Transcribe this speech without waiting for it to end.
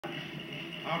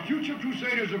Our future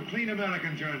crusaders of clean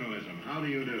American journalism. How do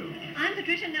you do? I'm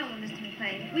Patricia Nolan, Mr.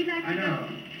 McLean. We'd like to know.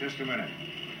 Just a minute.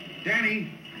 Danny.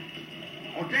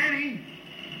 Oh, Danny.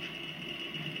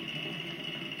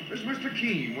 This is Mr.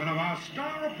 Keene, one of our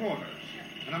star reporters,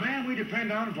 and a man we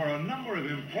depend on for a number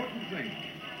of important things.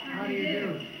 How do you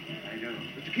do? I do.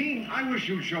 Mr. Keene, I wish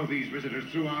you'd show these visitors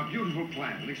through our beautiful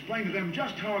plant and explain to them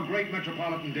just how a great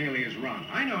metropolitan daily is run.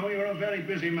 I know you're a very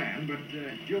busy man, but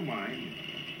do you mind?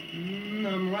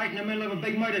 I'm right in the middle of a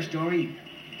big murder story.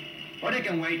 But it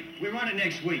can wait. We run it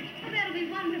next week. Oh, that'll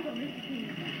be wonderful, Mr.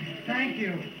 Keene. Thank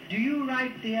you. Do you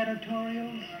write the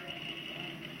editorials?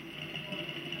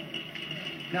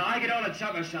 No, I get all the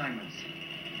sub assignments.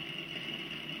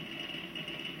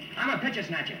 I'm a picture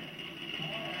snatcher.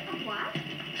 A what?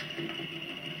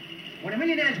 When a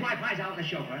millionaire's wife hides out the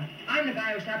chauffeur, I'm the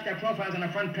guy who slaps their profiles on the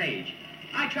front page.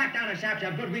 I track down the saps who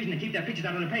have good reason to keep their pictures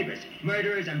out of the papers.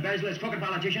 Murderers, embezzlers, crooked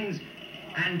politicians,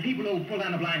 and people who pull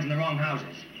down the blinds in the wrong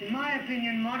houses. In my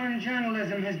opinion, modern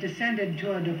journalism has descended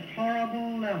to a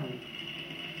deplorable level.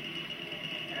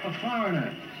 A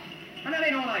foreigner. And that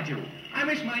ain't all I do. I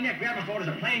risk my neck grabbing photos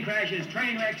of plane crashes,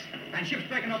 train wrecks, and ships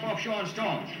breaking up offshore in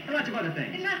storms. And lots of other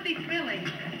things. It must be thrilling.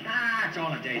 Ah, it's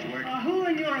all a day's work. Who,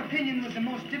 in your opinion, was the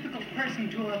most difficult person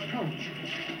to approach?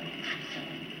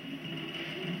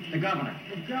 The governor.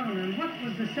 The governor. And what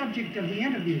was the subject of the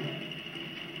interview?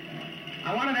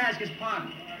 I wanted to ask his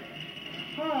pardon.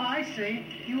 Oh, I see.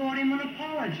 You owed him an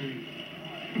apology.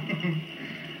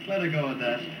 Let her go with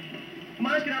that. Come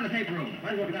on, let's get down to the paper room.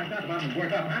 Might as well get down to the bottom and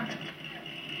work up, huh?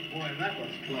 Boy, that was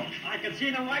close. I could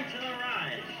see the whites of their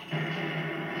eyes.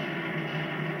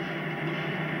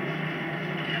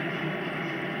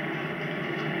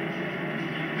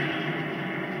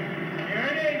 Here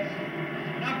it is.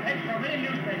 Enough paper for a million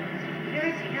newspapers.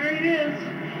 Yes, here it is.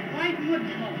 White wood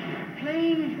pulp.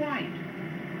 Plain white.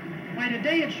 Why,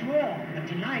 today it's raw, but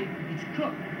tonight it's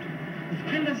cooked. With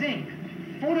Kinder's ink,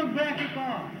 photographic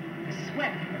art, the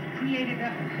sweat of creative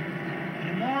effort.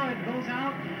 Tomorrow it goes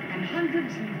out, and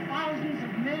hundreds and thousands of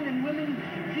men and women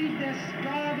feed their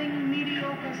starving,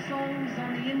 mediocre souls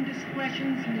on the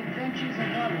indiscretions and adventures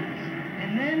of others.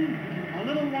 And then, a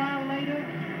little while later,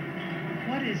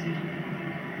 what is it?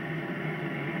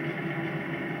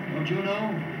 Don't you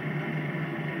know?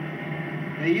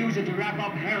 They use it to wrap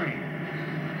up herring.